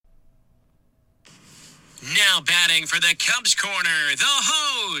Now batting for the Cubs Corner, the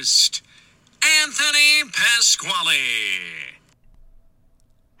host, Anthony Pasquale.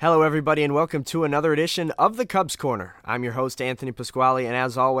 Hello, everybody, and welcome to another edition of the Cubs Corner. I'm your host, Anthony Pasquale, and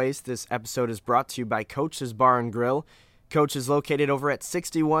as always, this episode is brought to you by Coach's Bar and Grill. Coach is located over at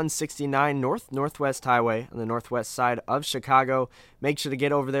 6169 Northwest Highway on the northwest side of Chicago. Make sure to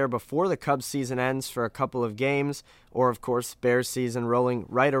get over there before the Cubs season ends for a couple of games, or of course, Bears season rolling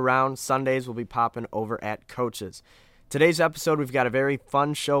right around. Sundays will be popping over at Coach's. Today's episode, we've got a very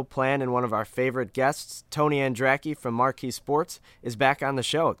fun show planned, and one of our favorite guests, Tony Andracki from Marquee Sports, is back on the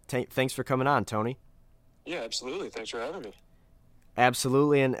show. Thanks for coming on, Tony. Yeah, absolutely. Thanks for having me.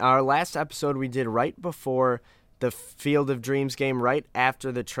 Absolutely, and our last episode we did right before the Field of Dreams game, right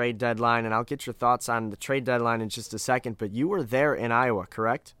after the trade deadline, and I'll get your thoughts on the trade deadline in just a second, but you were there in Iowa,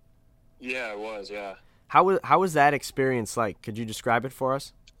 correct? Yeah, I was, yeah. How was that experience like? Could you describe it for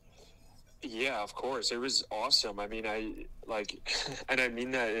us? Yeah, of course. It was awesome. I mean, and I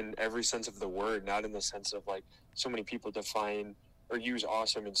mean that in every sense of the word, not in the sense of like so many people define or use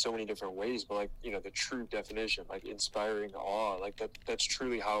awesome in so many different ways, but like, you know, the true definition, like inspiring awe, like that's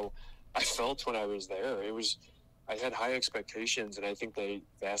truly how I felt when I was there. I had high expectations, and I think they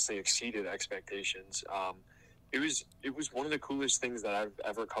vastly exceeded expectations. It was one of the coolest things that I've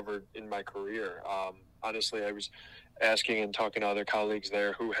ever covered in my career. Honestly, I was asking and talking to other colleagues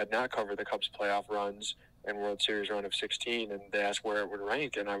there who had not covered the Cubs playoff runs and World Series run of 16, and they asked where it would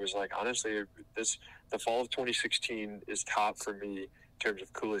rank, and I was like, honestly, the fall of 2016 is top for me in terms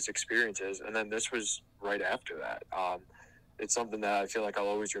of coolest experiences, and then this was right after that. It's something that I feel like I'll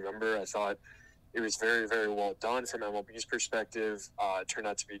always remember. I thought it was very, very well done from MLB's perspective. It turned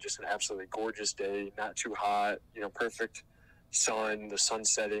out to be just an absolutely gorgeous day, not too hot, perfect sun. The sun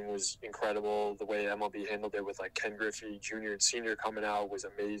setting was incredible. The way MLB handled it with like Ken Griffey Jr. and Sr. coming out was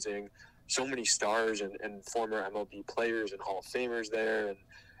amazing. So many stars and former MLB players and Hall of Famers there.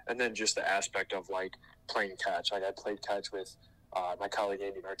 And then just the aspect of like playing catch. Like I played catch with my colleague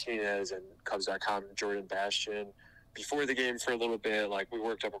Andy Martinez and Cubs.com Jordan Bastian before the game for a little bit. Like we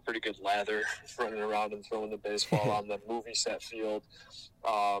worked up a pretty good lather running around and throwing the baseball on the movie set field.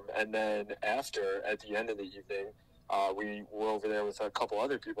 And then after, at the end of the evening, we were over there with a couple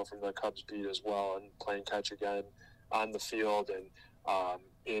other people from the Cubs beat as well and playing catch again on the field. And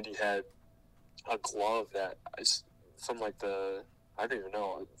Andy had a glove that is from like I don't even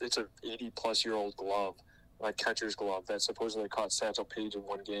know, it's an 80-plus-year-old glove, like catcher's glove that supposedly caught Satchel Paige in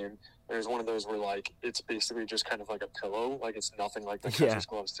one game. And it was one of those where like it's basically just kind of like a pillow, like it's nothing like the catcher's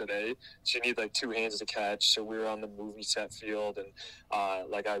gloves today. So you need like two hands to catch. So we were on the movie set field, and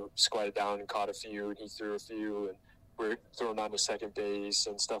like I squatted down and caught a few, and he threw a few, and we were thrown on to second base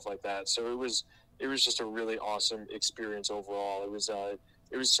and stuff like that. So it was just a really awesome experience overall. It was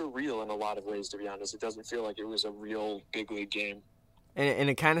surreal in a lot of ways, to be honest. It doesn't feel like it was a real big league game. And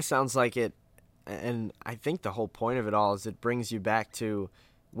it kind of sounds like it, and I think the whole point of it all is it brings you back to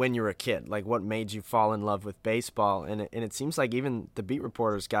when you were a kid, like what made you fall in love with baseball. And it seems like even the beat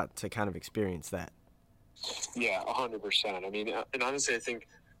reporters got to kind of experience that. Yeah, 100%. I mean, and honestly, I think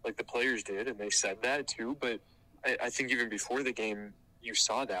like the players did, and they said that too, but I think even before the game, you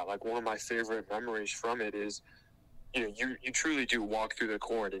saw that. Like one of my favorite memories from it is, you truly do walk through the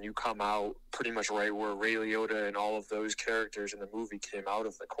corn and you come out pretty much right where Ray Liotta and all of those characters in the movie came out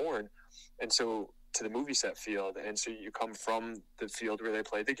of the corn. And so to the movie set field. And so you come from the field where they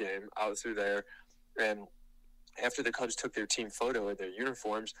played the game out through there. And after the Cubs took their team photo in their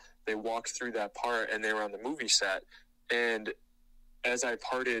uniforms, they walked through that part and they were on the movie set. And as I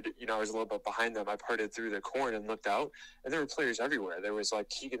parted, I was a little bit behind them. I parted through the corn and looked out, and there were players everywhere. There was like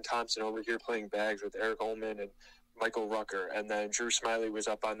Keegan Thompson over here playing bags with Eric Ullman and Michael Rucker, and then Drew Smiley was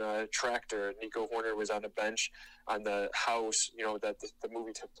up on a tractor. Nico Horner was on a bench on the house, that the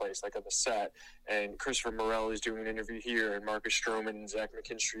movie took place, like on the set. And Christopher Morel is doing an interview here, and Marcus Stroman and Zach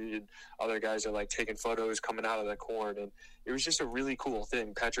McKinstry and other guys are like taking photos coming out of the corn. And it was just a really cool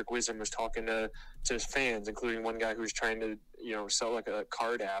thing. Patrick Wisdom was talking to fans, including one guy who was trying to, sell like a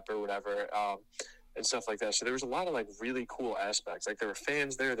card app or whatever. And stuff like that. So there was a lot of like really cool aspects. Like there were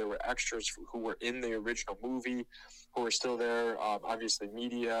fans there were extras who were in the original movie who were still there, obviously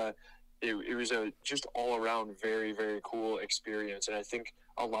media. It was a just all around very, very cool experience, and I think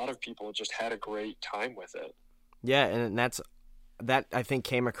a lot of people just had a great time with it. Yeah, and that I think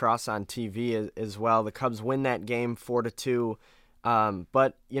came across on TV as well. The Cubs win that game 4-2.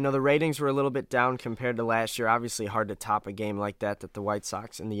 But, the ratings were a little bit down compared to last year. Obviously hard to top a game like that the White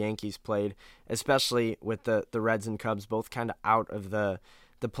Sox and the Yankees played, especially with the Reds and Cubs both kind of out of the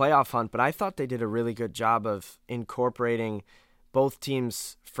playoff hunt. But I thought they did a really good job of incorporating both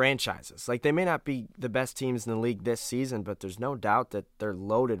teams' franchises. Like, they may not be the best teams in the league this season, but there's no doubt that they're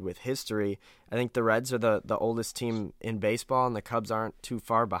loaded with history. I think the Reds are the oldest team in baseball, and the Cubs aren't too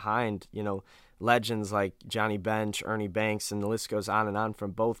far behind. You know, legends like Johnny Bench, Ernie Banks, and the list goes on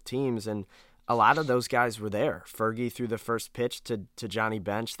from both teams. And a lot of those guys were there. Fergie threw the first pitch to Johnny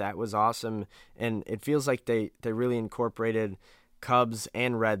Bench. That was awesome. And it feels like they really incorporated Cubs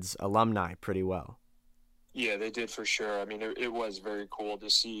and Reds alumni pretty well. Yeah, they did for sure. I mean, it was very cool to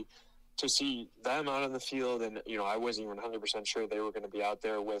see them out on the field, and I wasn't even 100% sure they were going to be out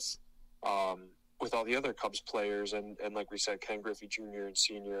there with all the other Cubs players, and like we said, Ken Griffey Jr. and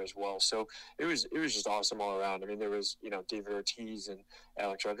Sr. as well. So it was just awesome all around. I mean, there was David Ortiz and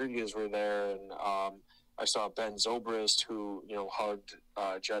Alex Rodriguez were there, and I saw Ben Zobrist, who hugged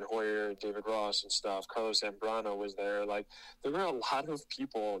Jed Hoyer, David Ross, and stuff. Carlos Zambrano was there. Like, there were a lot of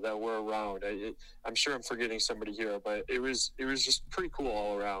people that were around. I'm sure I'm forgetting somebody here, but it was just pretty cool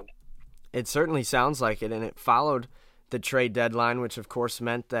all around. It certainly sounds like it, and it followed the trade deadline, which of course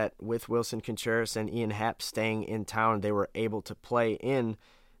meant that with Wilson Contreras and Ian Happ staying in town, they were able to play in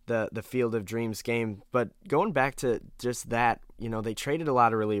the Field of Dreams game. But going back to just that, they traded a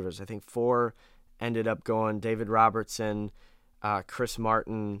lot of relievers. I think 4 ended up going: David Robertson, Chris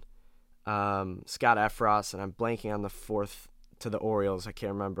Martin, Scott Effross, and I'm blanking on the 4th to the Orioles. I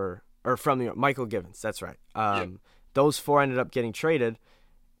can't remember. Or from the Michael Givens, that's right. Those 4 ended up getting traded.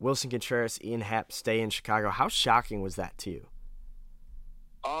 Wilson Contreras, Ian Happ stay in Chicago. How shocking was that to you?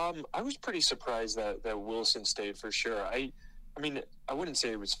 I was pretty surprised that Wilson stayed for sure. I mean, I wouldn't say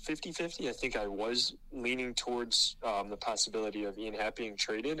it was 50-50. I think I was leaning towards the possibility of Ian Happ being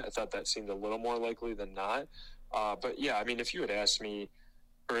traded. I thought that seemed a little more likely than not. But yeah, I mean, if you had asked me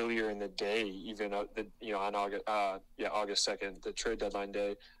earlier in the day, even on August 2nd, the trade deadline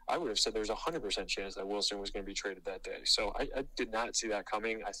day, I would have said there's 100% chance that Wilson was going to be traded that day. So I did not see that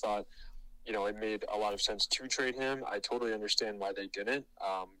coming. I thought, it made a lot of sense to trade him. I totally understand why they didn't.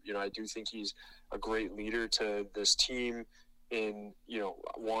 I do think he's a great leader to this team in,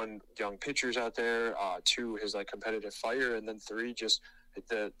 1, young pitchers out there, 2, his competitive fire, and then 3, just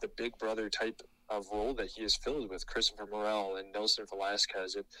the big brother type of role that he has filled with Christopher Morel and Nelson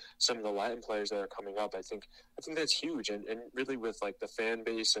Velasquez and some of the Latin players that are coming up. I think that's huge, and really with the fan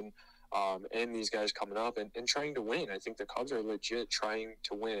base and these guys coming up and trying to win. I think the Cubs are legit trying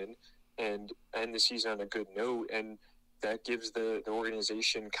to win and end the season on a good note, and that gives the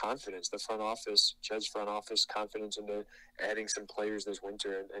organization confidence, the front office, Jed's front office, confidence into adding some players this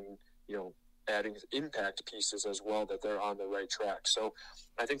winter and adding impact pieces as well, that they're on the right track. So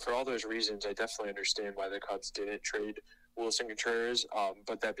I think for all those reasons, I definitely understand why the Cubs didn't trade Wilson Contreras.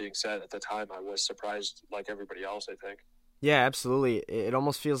 But that being said, at the time, I was surprised like everybody else, I think. Yeah, absolutely. It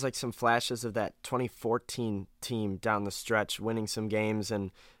almost feels like some flashes of that 2014 team down the stretch, winning some games,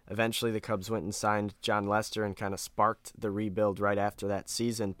 and eventually the Cubs went and signed John Lester and kind of sparked the rebuild right after that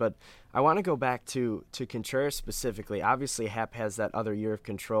season. But I want to go back to Contreras specifically. Obviously, Happ has that other year of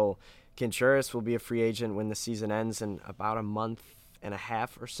control. Contreras will be a free agent when the season ends in about a month and a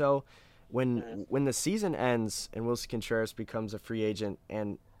half or so. When the season ends and Wilson Contreras becomes a free agent,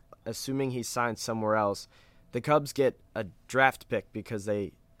 and assuming he signs somewhere else, the Cubs get a draft pick because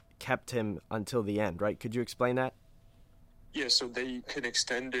they kept him until the end, right? Could you explain that? Yeah, so they can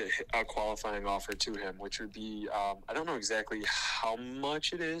extend a qualifying offer to him, which would be, I don't know exactly how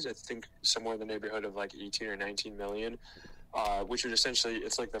much it is. I think somewhere in the neighborhood of 18 or 19 million, which would essentially,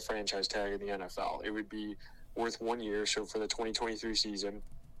 it's like the franchise tag in the NFL. It would be worth 1 year, so for the 2023 season.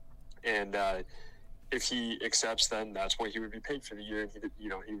 And if he accepts, then that's what he would be paid for the year. He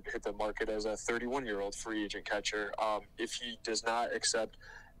would hit the market as a 31-year-old free agent catcher. If he does not accept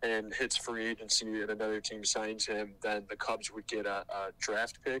and hits free agency and another team signs him, then the Cubs would get a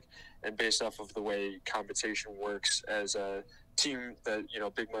draft pick. And based off of the way compensation works as a team that,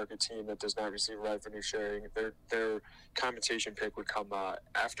 big market team that does not receive revenue sharing, their compensation pick would come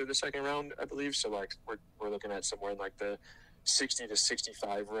after the second round, I believe. So we're looking at somewhere in the 60 to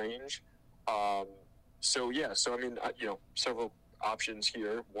 65 range. So I mean, several options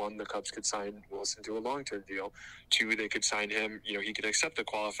here. 1, the Cubs could sign Wilson to a long-term deal. 2, they could sign him, he could accept a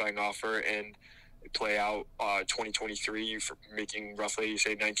qualifying offer and play out 2023 for making roughly,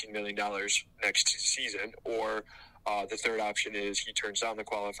 say, $19 million next season. Or the third option is he turns down the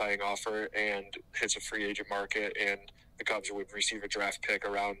qualifying offer and hits a free agent market, and the Cubs would receive a draft pick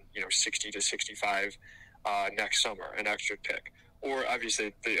around 60 to 65 next summer, an extra pick. Or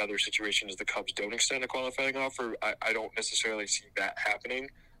obviously the other situation is the Cubs don't extend a qualifying offer. I don't necessarily see that happening.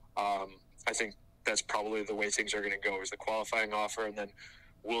 I think that's probably the way things are going to go, is the qualifying offer, and then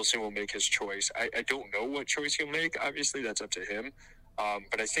Wilson will make his choice. I don't know what choice he'll make. Obviously, that's up to him.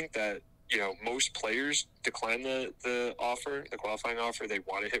 But I think that, most players decline the offer, the qualifying offer. They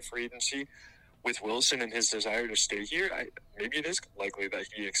want to hit free agency. With Wilson and his desire to stay here, maybe it is likely that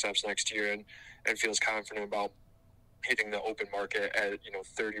he accepts next year and feels confident about hitting the open market at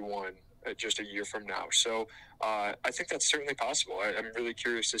 31 just a year from now. So I think that's certainly possible. I'm really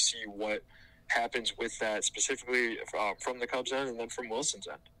curious to see what happens with that, specifically from the Cubs end and then from Wilson's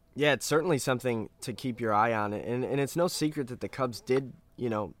end. Yeah, it's certainly something to keep your eye on, and it's no secret that the Cubs did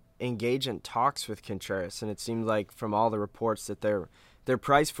engage in talks with Contreras, and it seemed like from all the reports that their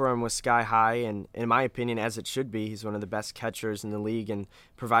price for him was sky high, and in my opinion, as it should be. He's one of the best catchers in the league and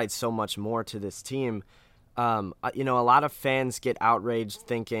provides so much more to this team. A lot of fans get outraged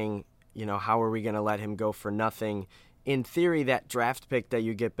thinking, how are we going to let him go for nothing? In theory, that draft pick that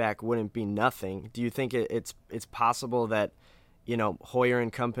you get back wouldn't be nothing. Do you think it's possible that, Hoyer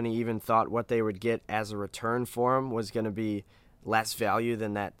and company even thought what they would get as a return for him was going to be less value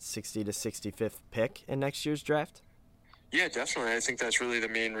than that 60 to 65th pick in next year's draft? Yeah, definitely. I think that's really the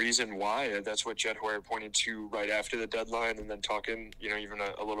main reason why. That's what Jed Hoyer pointed to right after the deadline, and then talking, even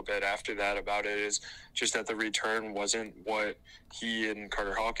a little bit after that about it, is just that the return wasn't what he and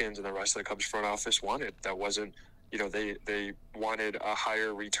Carter Hawkins and the rest of the Cubs front office wanted. That wasn't, they wanted a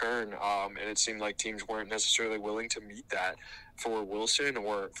higher return, and it seemed like teams weren't necessarily willing to meet that for Wilson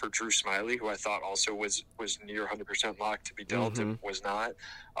or for Drew Smyly, who I thought also was near 100% locked to be dealt and was not.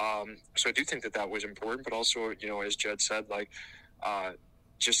 So I do think that was important, but also, as Jed said,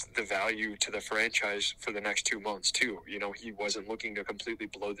 just the value to the franchise for the next 2 months too. He wasn't looking to completely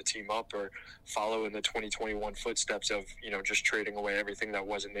blow the team up or follow in the 2021 footsteps of, just trading away everything that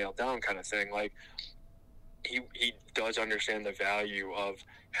wasn't nailed down kind of thing. He does understand the value of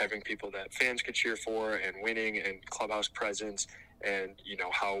having people that fans could cheer for and winning and clubhouse presence, and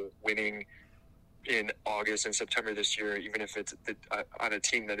how winning in August and September this year, even if it's on a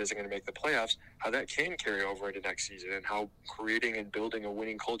team that isn't going to make the playoffs, how that can carry over into next season, and how creating and building a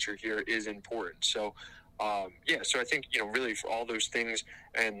winning culture here is important. So so I think, really for all those things,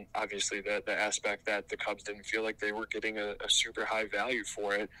 and obviously the aspect that the Cubs didn't feel like they were getting a super high value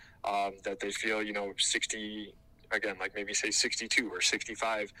for it, that they feel, 60, again, maybe say 62 or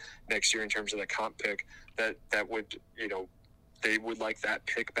 65 next year in terms of the comp pick, that would, they would like that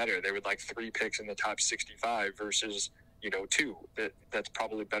pick better. They would like 3 picks in the top 65 versus, 2. That's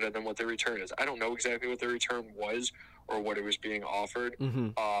probably better than what their return is. I don't know exactly what their return was or what it was being offered.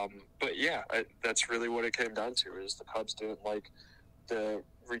 But yeah, that's really what it came down to, is the Cubs didn't like the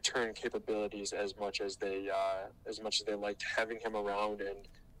return capabilities as much as they liked having him around, and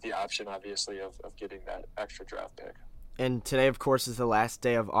the option, obviously, of getting that extra draft pick. And today, of course, is the last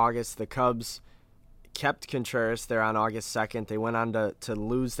day of August. The Cubs kept Contreras there on August 2nd. They went on to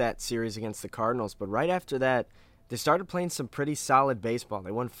lose that series against the Cardinals, but right after that, they started playing some pretty solid baseball.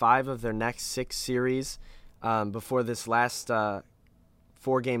 They won 5 of their next 6 series before this last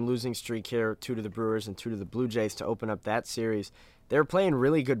 4-game losing streak here, 2 to the Brewers and 2 to the Blue Jays to open up that series. They were playing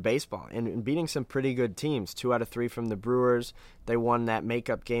really good baseball and beating some pretty good teams. 2 out of 3 from the Brewers. They won that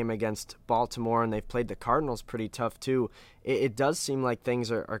makeup game against Baltimore, and they've played the Cardinals pretty tough too. It does seem like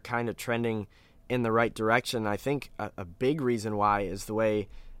things are kind of trending in the right direction. I think a big reason why is the way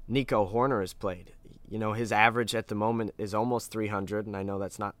Nico Hoerner has played. His average at the moment is almost 300, and I know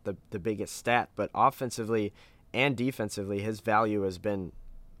that's not the biggest stat, but offensively and defensively, his value has been,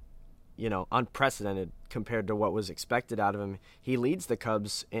 unprecedented compared to what was expected out of him. He leads the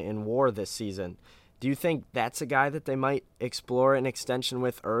Cubs in WAR this season. Do you think that's a guy that they might explore an extension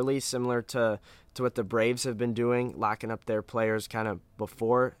with early, similar to what the Braves have been doing, locking up their players kind of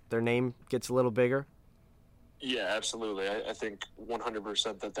before their name gets a little bigger? Yeah, absolutely. I think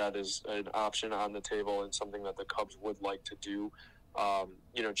 100% that is an option on the table and something that the Cubs would like to do.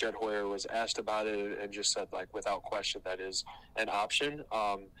 Jed Hoyer was asked about it and just said, without question, that is an option.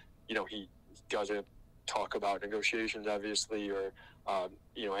 He doesn't talk about negotiations, obviously, or,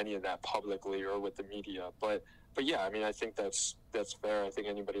 any of that publicly or with the media. But yeah, I think that's fair. I think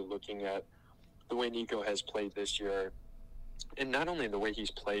anybody looking at the way Nico has played this year, and not only the way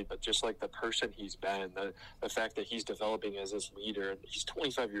he's played, but just the person he's been, the fact that he's developing as this leader. He's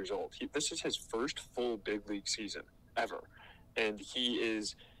 25 years old. This is his first full big league season ever, and he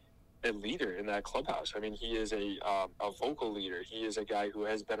is a leader in that clubhouse. He is a vocal leader. He is a guy who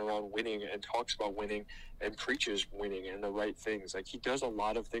has been around winning and talks about winning and preaches winning and the right things. He does a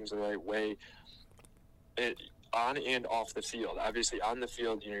lot of things the right way. on and off the field. Obviously, on the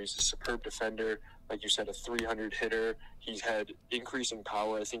field, he's a superb defender. Like you said, a 300 hitter. He's had increasing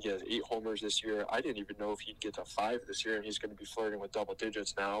power. I think he has 8 homers this year. I didn't even know if he'd get to 5 this year, and he's going to be flirting with double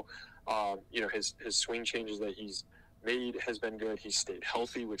digits now. His swing changes that he's made has been good. He's stayed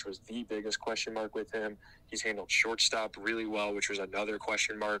healthy, which was the biggest question mark with him. He's handled shortstop really well, which was another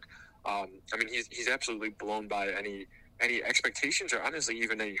question mark. He's absolutely blown by any expectations, or honestly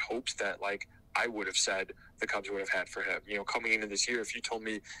even any hopes that I would have said the Cubs would have had for him. Coming into this year, if you told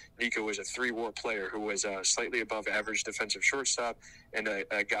me Nico was a 3-WAR player who was a slightly above average defensive shortstop and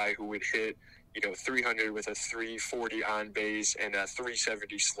a guy who would hit 300 with a 340 on base and a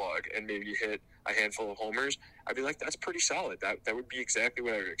 370 slug and maybe hit a handful of homers, I'd be like, that's pretty solid. That would be exactly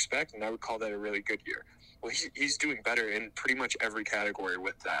what I would expect, and I would call that a really good year. Well, he's doing better in pretty much every category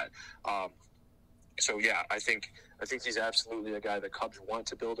with that. So yeah, I think he's absolutely a guy the Cubs want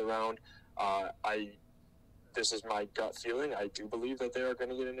to build around. This is my gut feeling. I do believe that they are going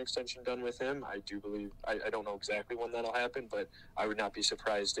to get an extension done with him. I do believe, I don't know exactly when that'll happen, but I would not be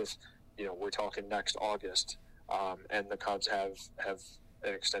surprised if, we're talking next August, and the Cubs have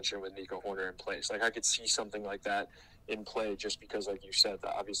an extension with Nico Hoerner in place. I could see something like that in play just because, like you said,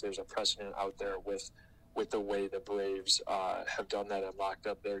 obviously there's a precedent out there with the way the Braves have done that and locked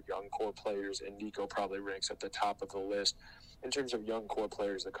up their young core players, and Nico probably ranks at the top of the list in terms of young core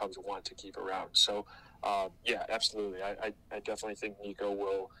players the Cubs want to keep around. So, yeah, absolutely. I definitely think Nico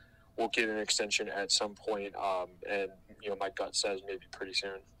will get an extension at some point, and my gut says maybe pretty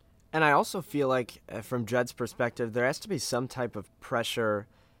soon. And I also feel like, from Jed's perspective, there has to be some type of pressure,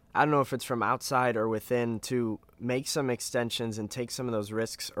 I don't know if it's from outside or within, to make some extensions and take some of those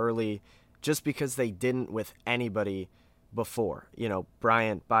risks early just because they didn't with anybody before.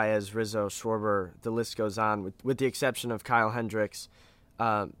 Bryant, Baez, Rizzo, Schwarber, the list goes on, with the exception of Kyle Hendricks.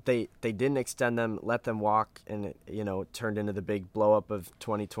 They didn't extend them, let them walk, and it turned into the big blow-up of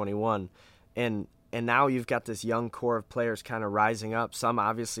 2021. And now you've got this young core of players kind of rising up, some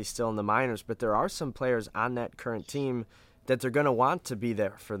obviously still in the minors, but there are some players on that current team that they're going to want to be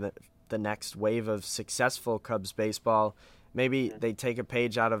there for the next wave of successful Cubs baseball. Maybe they take a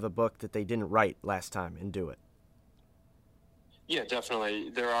page out of a book that they didn't write last time and do it. Yeah,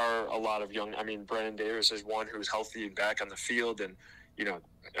 definitely. There are a lot of young. Brennan Davis is one who's healthy and back on the field, and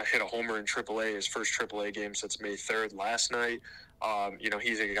hit a homer in AAA, his first AAA game since May 3rd last night.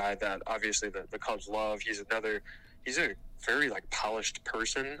 He's a guy that obviously the Cubs love. He's a very polished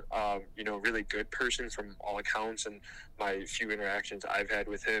person, really good person from all accounts, and my few interactions I've had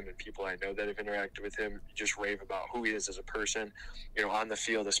with him and people I know that have interacted with him just rave about who he is as a person, on the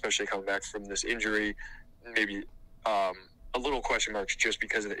field, especially coming back from this injury, maybe a little question marks just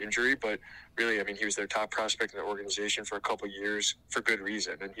because of the injury, but really, he was their top prospect in the organization for a couple of years for good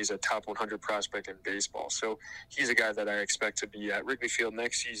reason, and he's a top 100 prospect in baseball. So he's a guy that I expect to be at Wrigley Field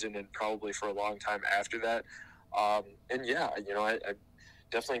next season and probably for a long time after that. And yeah, I'm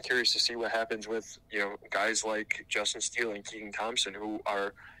definitely curious to see what happens with, guys like Justin Steele and Keegan Thompson, who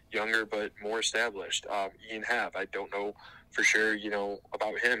are younger but more established. Ian Happ, I don't know for sure,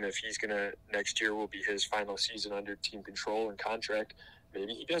 about him, if he's going to, next year will be his final season under team control and contract.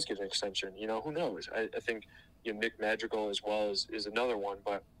 Maybe he does get an extension, who knows? I think, Nick Madrigal as well is another one,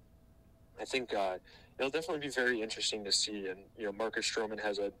 but I think it'll definitely be very interesting to see. And, Marcus Stroman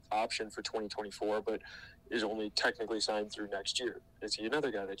has an option for 2024, but is only technically signed through next year. Is he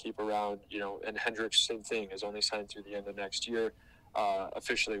another guy to keep around, and Hendricks, same thing, is only signed through the end of next year.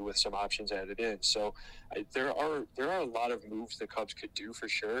 Officially with some options added in. So there are a lot of moves the Cubs could do for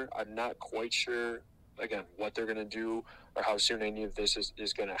sure. I'm not quite sure, again, what they're going to do or how soon any of this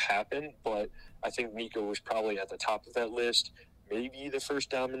is going to happen, but I think Nico was probably at the top of that list, maybe the first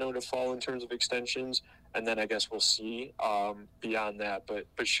domino to fall in terms of extensions, and then I guess we'll see beyond that. But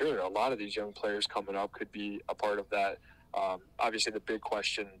sure, a lot of these young players coming up could be a part of that. Obviously, the big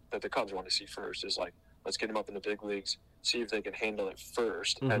question that the Cubs want to see first is let's get them up in the big leagues, see if they can handle it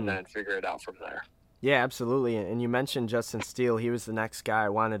first, and then figure it out from there. Yeah, absolutely. And you mentioned Justin Steele. He was the next guy I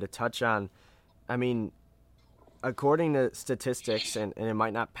wanted to touch on. According to statistics, and it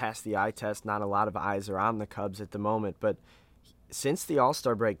might not pass the eye test, not a lot of eyes are on the Cubs at the moment, but since the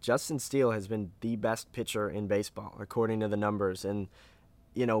All-Star break, Justin Steele has been the best pitcher in baseball, according to the numbers. And,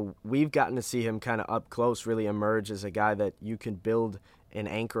 we've gotten to see him kind of up close really emerge as a guy that you can build and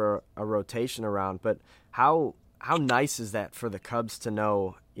anchor a rotation around. But how nice is that for the Cubs to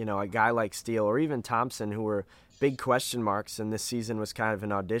know, a guy like Steele or even Thompson, who were big question marks, and this season was kind of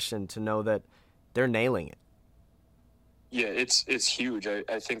an audition, to know that they're nailing it? Yeah, it's huge.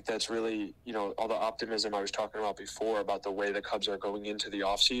 I think that's really, all the optimism I was talking about before about the way the Cubs are going into the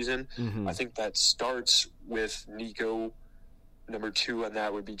offseason. Mm-hmm. I think that starts with Nico. Number 2 on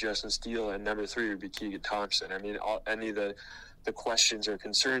that would be Justin Steele, and number 3 would be Keegan Thompson. I mean, any of the questions or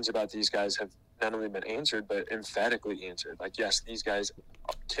concerns about these guys have not only been answered, but emphatically answered. Like, yes, these guys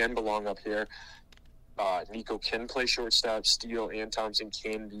can belong up here. Nico can play shortstop. Steele and Thompson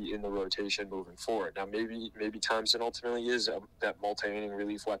can be in the rotation moving forward. Now, maybe Thompson ultimately is that multi-inning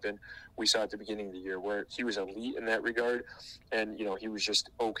relief weapon we saw at the beginning of the year, where he was elite in that regard, and he was just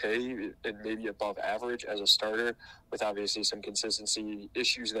okay and maybe above average as a starter, with obviously some consistency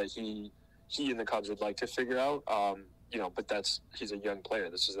issues that he and the Cubs would like to figure out. But he's a young player.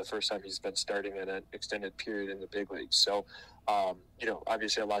 This is the first time he's been starting in an extended period in the big leagues. So,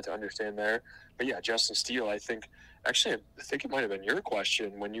 obviously a lot to understand there. But yeah, Justin Steele, I think it might have been your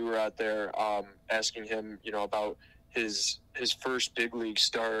question when you were out there asking him, about his first big league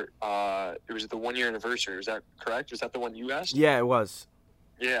start. It was the 1-year anniversary. Is that correct? Was that the one you asked? Yeah, it was.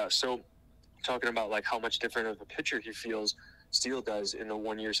 Yeah. So talking about like how much different of a pitcher he feels Steele does in the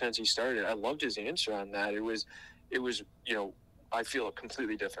 1 year since he started. I loved his answer on that. It was, I feel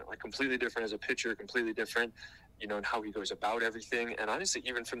completely different as a pitcher, completely different, in how he goes about everything. And honestly,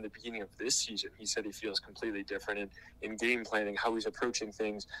 even from the beginning of this season, he said he feels completely different in game planning, how he's approaching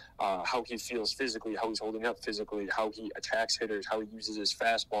things, how he feels physically, how he's holding up physically, how he attacks hitters, how he uses his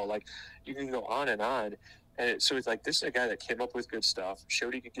fastball. Like, you can go on and on. And so it's like, this is a guy that came up with good stuff,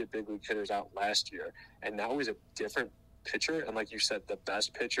 showed he could get big league hitters out last year, and now he's a different pitcher. And like you said, the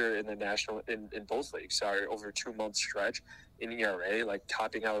best pitcher in the national in both leagues. Sorry, over a 2-month stretch in ERA, like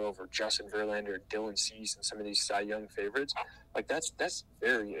topping out over Justin Verlander, Dylan Cease, and some of these Cy Young favorites. Like that's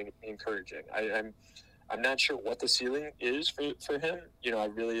very encouraging. I'm not sure what the ceiling is for him. I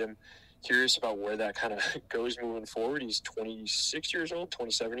really am curious about where that kind of goes moving forward. He's 26 years old,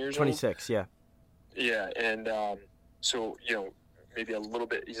 27 years 26, old. 26, yeah. Yeah, and so, maybe a little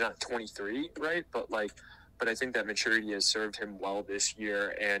bit, he's not 23, right? But I think that maturity has served him well this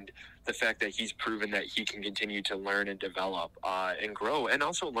year, and the fact that he's proven that he can continue to learn and develop and grow, and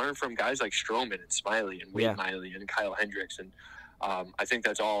also learn from guys like Stroman and Smiley and Wade Miley and Kyle Hendricks. And I think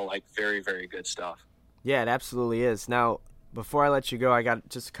that's all like very, very good stuff. Yeah, it absolutely is. Now, before I let you go, I got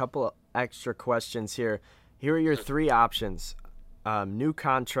just a couple of extra questions here. Here are your 3 options. New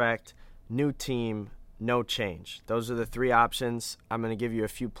contract, new team, no change. Those are the 3 options. I'm going to give you a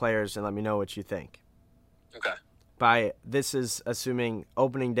few players and let me know what you think. Okay. This is assuming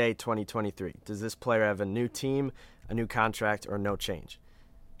opening day 2023. Does this player have a new team, a new contract, or no change?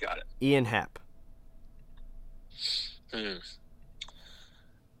 Got it. Ian Happ. I'm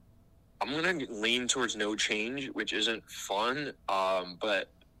going to lean towards no change, which isn't fun. But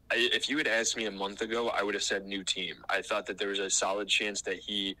if you had asked me a month ago, I would have said new team. I thought that there was a solid chance that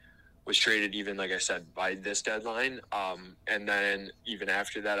he was traded, even, like I said, by this deadline. And then even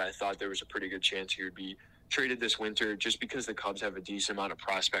after that, I thought there was a pretty good chance he would be traded this winter, just because the Cubs have a decent amount of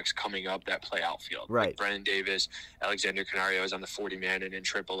prospects coming up that play outfield. Right. Like Brennan Davis, Alexander Canario is on the 40-man and in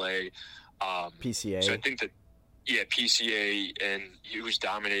AAA. PCA. So I think that, PCA, and who's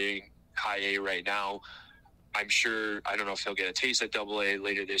dominating high A right now. I don't know if he'll get a taste at AA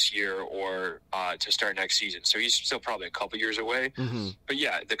later this year or to start next season. So he's still probably a couple years away. Mm-hmm. But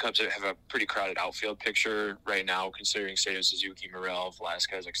yeah, the Cubs have a pretty crowded outfield picture right now, considering Seiya Suzuki, Morel,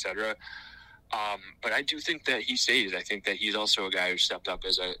 Velasquez, etc. But I do think that he stays. I think that he's also a guy who stepped up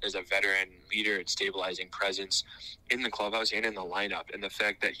as a veteran leader and stabilizing presence in the clubhouse and in the lineup. And the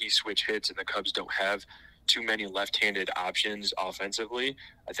fact that he switch hits and the Cubs don't have too many left-handed options offensively,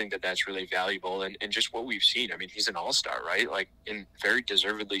 I think that that's really valuable. And just what we've seen, I mean, he's an all-star, right? Like, and very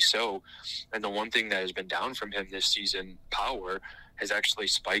deservedly so. And the one thing that has been down from him this season, power, has actually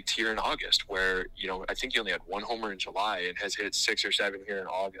spiked here in August, where, I think he only had 1 homer in July and has hit 6 or 7 here in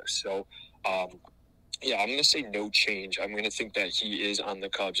August. So, I'm going to say no change. I'm going to think that he is on the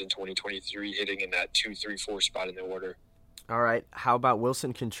Cubs in 2023, hitting in that 2, 3, 4 spot in the order. All right. How about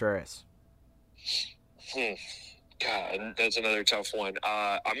Wilson Contreras? God, that's another tough one.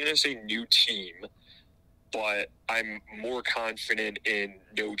 I'm going to say new team, but I'm more confident in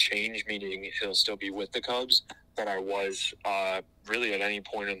no change, meaning he'll still be with the Cubs, than I was really at any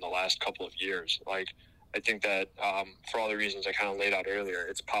point in the last couple of years. Like, I think that for all the reasons I kind of laid out earlier,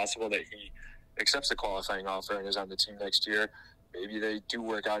 it's possible that he accepts the qualifying offer and is on the team next year. Maybe they do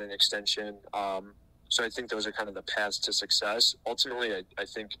work out an extension. So I think those are kind of the paths to success. Ultimately, I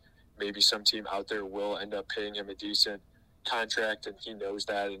think maybe some team out there will end up paying him a decent contract, and he knows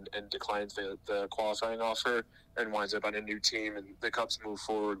that, and declines the qualifying offer and winds up on a new team, and the Cubs move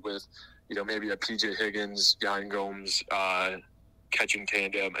forward with, maybe a PJ Higgins, Yan Gomes catching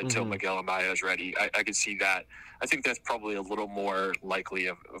tandem until Miguel Amaya is ready. I could see that. I think that's probably a little more likely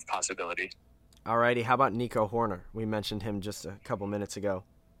of possibility. Alrighty, how about Nico Hoerner? We mentioned him just a couple minutes ago.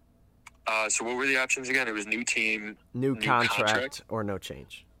 So what were the options again? It was new team, new contract, or no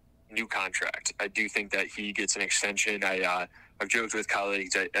change. New contract. I do think that he gets an extension. I've joked with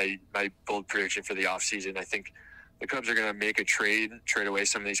colleagues. My bold prediction for the offseason, I think the Cubs are going to make a trade away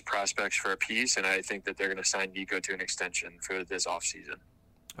some of these prospects for a piece, and I think that they're going to sign Nico to an extension for this offseason.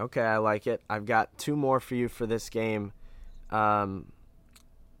 Okay, I like it. I've got two more for you for this game.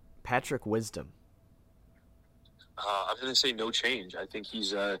 Patrick Wisdom. I'm going to say no change. I think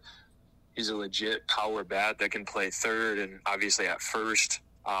he's a legit power bat that can play third and obviously at first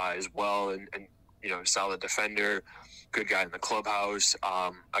as well, and solid defender, good guy in the clubhouse,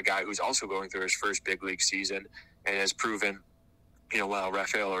 a guy who's also going through his first big league season and has proven, while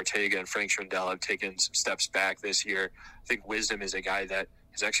Rafael Ortega and Frank Schwindel have taken some steps back this year, I think Wisdom is a guy that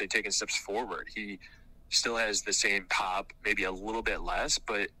has actually taken steps forward. He still has the same pop, maybe a little bit less,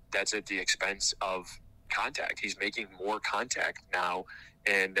 but that's at the expense of contact. He's making more contact now,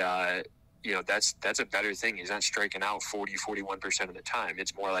 and that's a better thing. He's not striking out 40-41% of the time.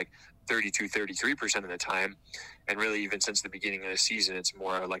 It's more like 32-33% of the time, and really even since the beginning of the season, it's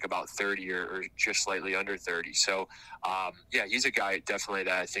more like about 30 or just slightly under 30. So he's a guy definitely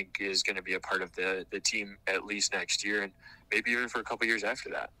that I think is going to be a part of the team at least next year, and maybe even for a couple years after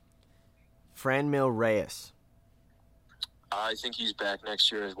that. Franmil Reyes. I think he's back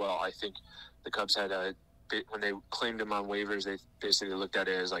next year as well. I think the Cubs had when they claimed him on waivers, they basically looked at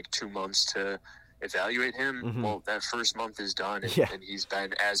it as like 2 months to evaluate him. Mm-hmm. Well, that first month is done, and he's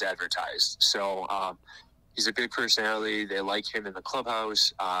been as advertised. So he's a big personality. They like him in the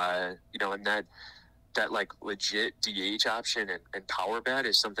clubhouse, and that like legit DH option and power bat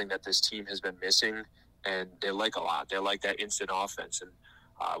is something that this team has been missing, and they like a lot. They like that instant offense, and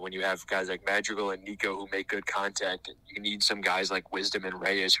when you have guys like Madrigal and Nico who make good contact, you need some guys like Wisdom and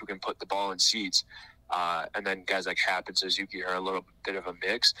Reyes who can put the ball in seats. And then guys like Happ and Suzuki are a little bit of a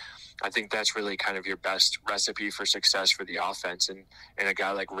mix. I think that's really kind of your best recipe for success for the offense. And a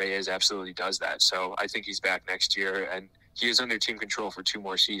guy like Reyes absolutely does that. So I think he's back next year, and he is under team control for 2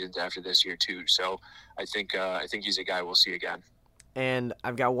 more seasons after this year too. So I think he's a guy we'll see again. And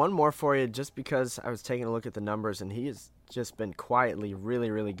I've got one more for you just because I was taking a look at the numbers, and he has just been quietly really,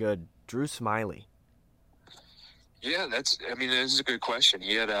 really good. Drew Smyly. Yeah, this is a good question.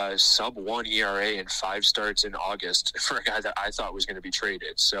 He had a sub-1 ERA in 5 starts in August for a guy that I thought was going to be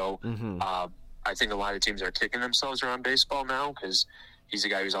traded. So I think a lot of teams are kicking themselves around baseball now because he's a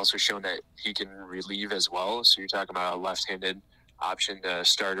guy who's also shown that he can relieve as well. So you're talking about a left-handed option to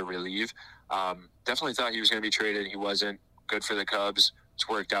start or relieve. Definitely thought he was going to be traded. He wasn't. Good for the Cubs. It's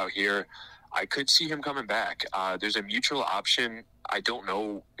worked out here. I could see him coming back. There's a mutual option. I don't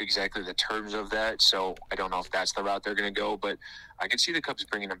know exactly the terms of that, so I don't know if that's the route they're going to go, but I can see the Cubs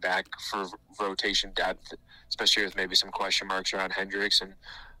bringing him back for rotation depth, especially with maybe some question marks around Hendricks. And,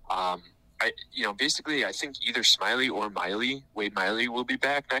 basically I think either Smyly or Wade Miley will be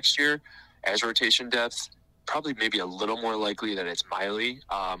back next year as rotation depth. Probably maybe a little more likely that it's Miley.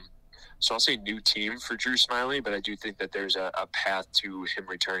 So I'll say new team for Drew Smyly, but I do think that there's a path to him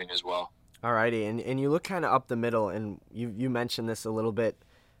returning as well. Alrighty, and you look kind of up the middle, and you mentioned this a little bit.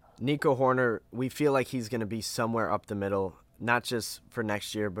 Nico Hoerner, we feel like he's going to be somewhere up the middle, not just for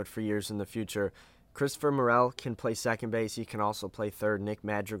next year, but for years in the future. Christopher Morel can play second base. He can also play third. Nick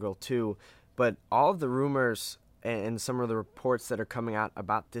Madrigal, too. But all of the rumors and some of the reports that are coming out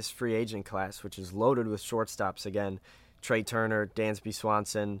about this free agent class, which is loaded with shortstops again, Trey Turner, Dansby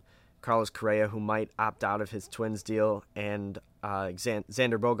Swanson, Carlos Correa, who might opt out of his Twins deal, and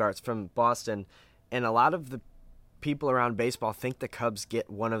Xander Bogaerts from Boston. And a lot of the people around baseball think the Cubs get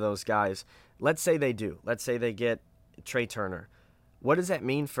one of those guys. Let's say they do. Let's say they get Trey Turner. What does that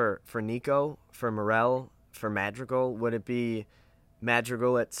mean for Nico, for Morel, for Madrigal? Would it be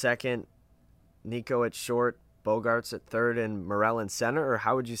Madrigal at second, Nico at short, Bogaerts at third, and Morel in center? Or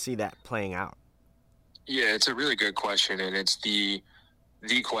how would you see that playing out? Yeah, it's a really good question, and it's the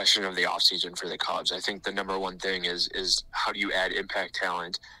question of the offseason for the Cubs. I think the number one thing is how do you add impact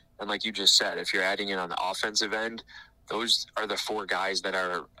talent? And like you just said, if you're adding it on the offensive end, those are the 4 guys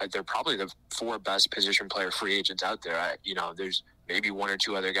they're probably the 4 best position player free agents out there. There's maybe 1 or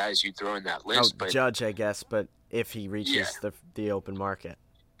 2 other guys you'd throw in that list. Judge, I guess, but if he reaches the open market.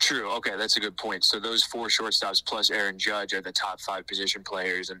 True. Okay, that's a good point. So those 4 shortstops plus Aaron Judge are the top 5 position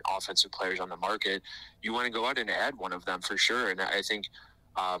players and offensive players on the market. You want to go out and add one of them for sure. And I think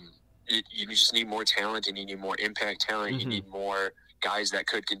you just need more talent, and you need more impact talent. You need more guys that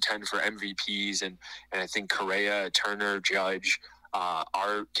could contend for MVPs. And I think Correa, Turner, Judge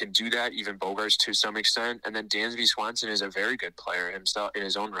can do that, even Bogaerts to some extent. And then Dansby Swanson is a very good player himself in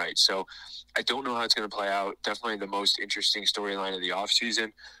his own right. So I don't know how it's going to play out. Definitely the most interesting storyline of the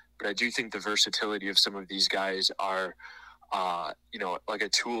offseason. But I do think the versatility of some of these guys are, like a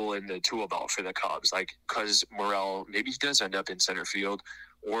tool in the tool belt for the Cubs. Like, because Morel, maybe he does end up in center field,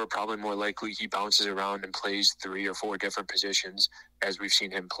 or probably more likely he bounces around and plays 3 or 4 different positions, as we've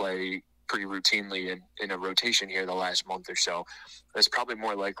seen him play pretty routinely in a rotation here the last month or so. That's probably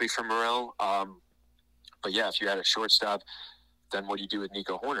more likely for Morel. But yeah, if you had a shortstop, then what do you do with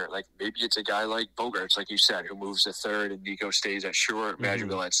Nico Hoerner? Like, maybe it's a guy like Bogaerts, like you said, who moves to third and Nico stays at short,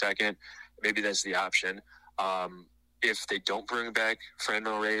 Madrigal at second. Maybe that's the option. If they don't bring back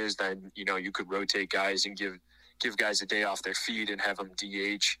Franmil Reyes, then, you could rotate guys and give guys a day off their feet and have them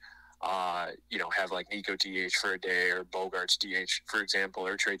DH. Have like Nico DH for a day, or Bogaerts DH, for example,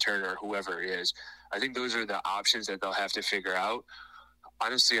 or Trey Turner, or whoever it is. I think those are the options that they'll have to figure out.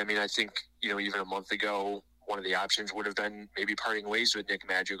 Honestly, I think, even a month ago, one of the options would have been maybe parting ways with Nick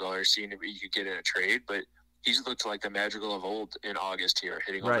Madrigal or seeing if he could get in a trade, but he's looked like the Madrigal of old in August here,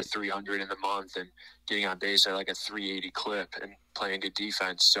 hitting over 300 in the month and getting on base at like a 380 clip and playing good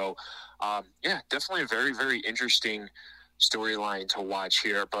defense. So, definitely a very, very interesting storyline to watch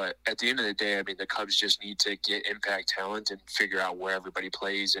here. But at the end of the day, the Cubs just need to get impact talent and figure out where everybody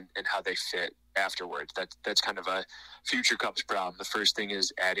plays and how they fit afterwards. That's kind of a future Cubs problem. The first thing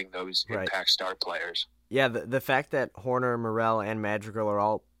is adding those impact star players. Yeah, the fact that Hoerner, Morel, and Madrigal are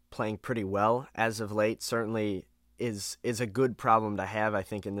all playing pretty well as of late certainly is a good problem to have, I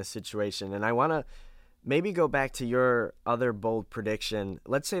think, in this situation. And I want to maybe go back to your other bold prediction.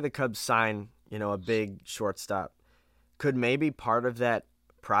 Let's say the Cubs sign, a big shortstop. Could maybe part of that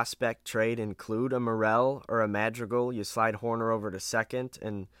prospect trade include a Morel or a Madrigal? You slide Hoerner over to second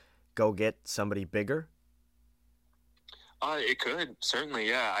and go get somebody bigger? It could, certainly,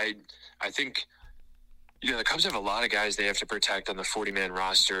 yeah. I think the Cubs have a lot of guys they have to protect on the 40-man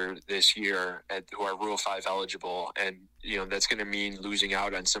roster this year who are Rule 5 eligible. And, that's going to mean losing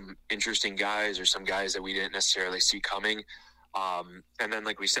out on some interesting guys or some guys that we didn't necessarily see coming. And then,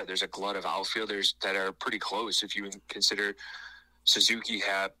 like we said, there's a glut of outfielders that are pretty close. If you consider Suzuki,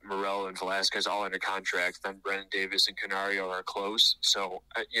 Happ, Morel, and Velasquez all under contract, then Brennan Davis and Canario are close. So,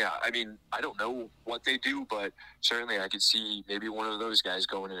 I don't know what they do, but certainly I could see maybe one of those guys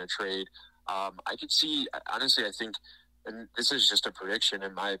going in a trade. I could see, honestly, I think, and this is just a prediction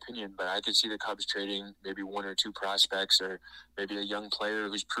in my opinion, but I could see the Cubs trading maybe 1 or 2 prospects, or maybe a young player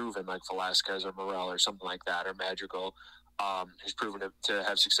who's proven, like Velasquez or Morel or something like that, or Madrigal, who's proven to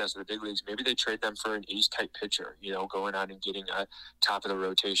have success in the big leagues. Maybe they trade them for an ace-type pitcher, going on and getting a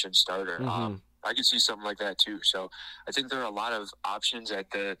top-of-the-rotation starter. I could see something like that too. So I think there are a lot of options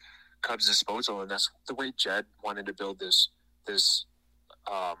at the Cubs' disposal, and that's the way Jed wanted to build this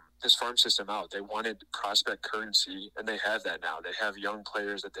farm system out. They wanted prospect currency, and they have that now. They have young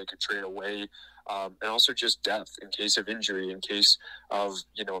players that they could trade away, and also just depth in case of injury, in case of,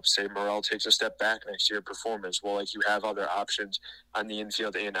 say Morel takes a step back next year performance. Well, you have other options on the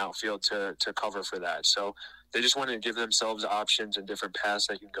infield and outfield to cover for that. So they just wanted to give themselves options and different paths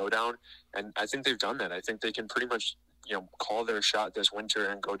they can go down, and I think they've done that. I think they can pretty much call their shot this winter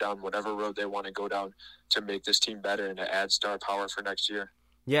and go down whatever road they want to go down to make this team better and to add star power for next year.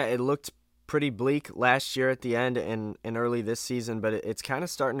 Yeah, it looked pretty bleak last year at the end and early this season, but it's kind of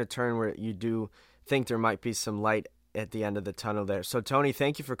starting to turn where you do think there might be some light at the end of the tunnel there. So, Tony,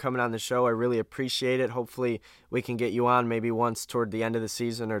 thank you for coming on the show. I really appreciate it. Hopefully we can get you on maybe once toward the end of the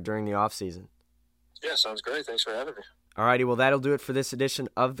season or during the off season. Yeah, sounds great. Thanks for having me. All righty, well, that'll do it for this edition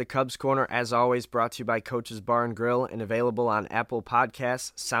of the Cubs Corner. As always, brought to you by Coach's Bar and Grill and available on Apple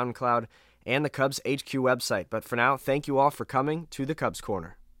Podcasts, SoundCloud, and the Cubs HQ website. But for now, thank you all for coming to the Cubs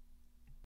Corner.